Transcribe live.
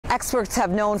Experts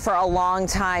have known for a long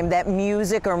time that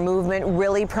music or movement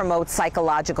really promotes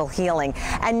psychological healing.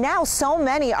 And now so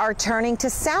many are turning to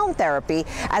sound therapy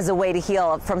as a way to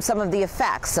heal from some of the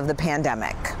effects of the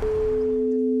pandemic.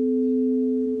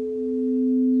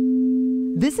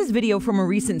 This is video from a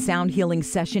recent sound healing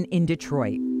session in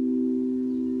Detroit.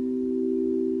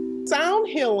 Sound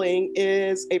healing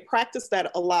is a practice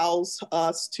that allows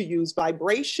us to use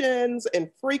vibrations and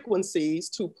frequencies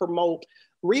to promote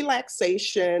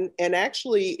relaxation and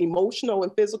actually emotional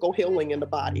and physical healing in the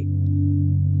body.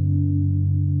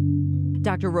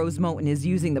 Dr. Rose Moten is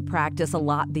using the practice a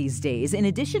lot these days, in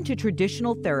addition to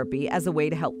traditional therapy, as a way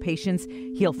to help patients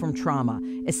heal from trauma,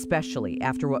 especially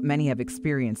after what many have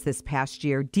experienced this past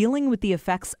year dealing with the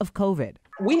effects of COVID.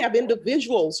 We have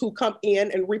individuals who come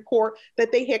in and report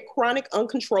that they had chronic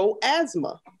uncontrolled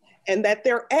asthma and that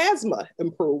their asthma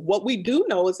improved. What we do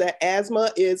know is that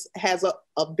asthma has a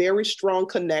very strong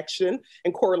connection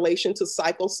and correlation to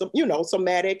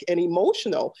somatic and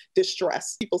emotional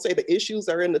distress. People say the issues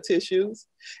are in the tissues.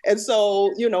 And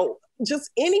so, just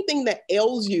anything that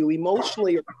ails you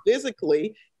emotionally or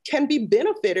physically can be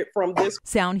benefited from this.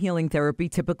 Sound healing therapy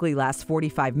typically lasts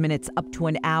 45 minutes up to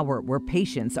an hour, where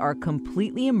patients are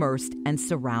completely immersed and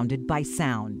surrounded by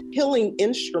sound. Healing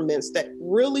instruments that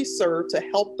really serve to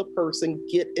help the person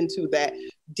get into that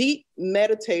deep,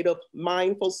 meditative,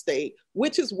 mindful state,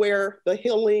 which is where the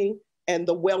healing and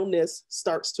the wellness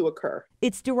starts to occur.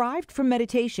 It's derived from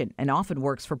meditation and often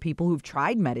works for people who've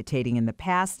tried meditating in the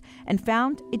past and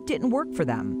found it didn't work for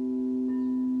them.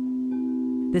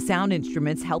 The sound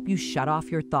instruments help you shut off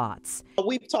your thoughts.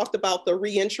 We've talked about the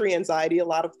reentry anxiety a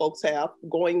lot of folks have,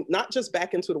 going not just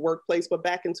back into the workplace, but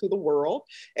back into the world.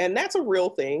 And that's a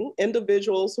real thing.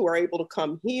 Individuals who are able to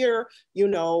come here,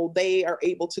 they are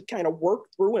able to kind of work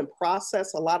through and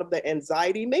process a lot of the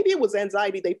anxiety. Maybe it was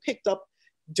anxiety they picked up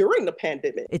during the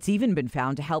pandemic. It's even been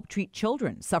found to help treat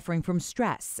children suffering from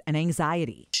stress and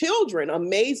anxiety. Children,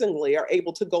 amazingly, are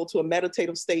able to go to a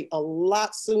meditative state a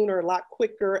lot sooner, a lot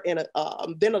quicker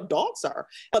than adults are.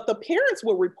 But the parents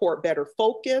will report better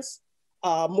focus,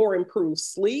 more improved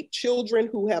sleep. Children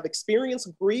who have experienced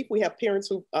grief, we have parents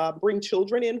who bring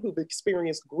children in who've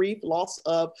experienced grief, loss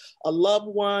of a loved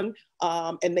one,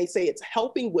 and they say it's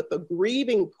helping with the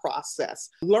grieving process.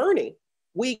 Learning.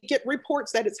 We get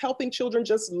reports that it's helping children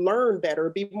just learn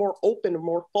better, be more open and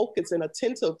more focused and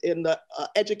attentive in the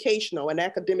educational and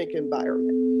academic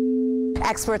environment.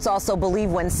 Experts also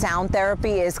believe when sound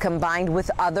therapy is combined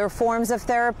with other forms of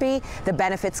therapy, the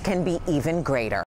benefits can be even greater.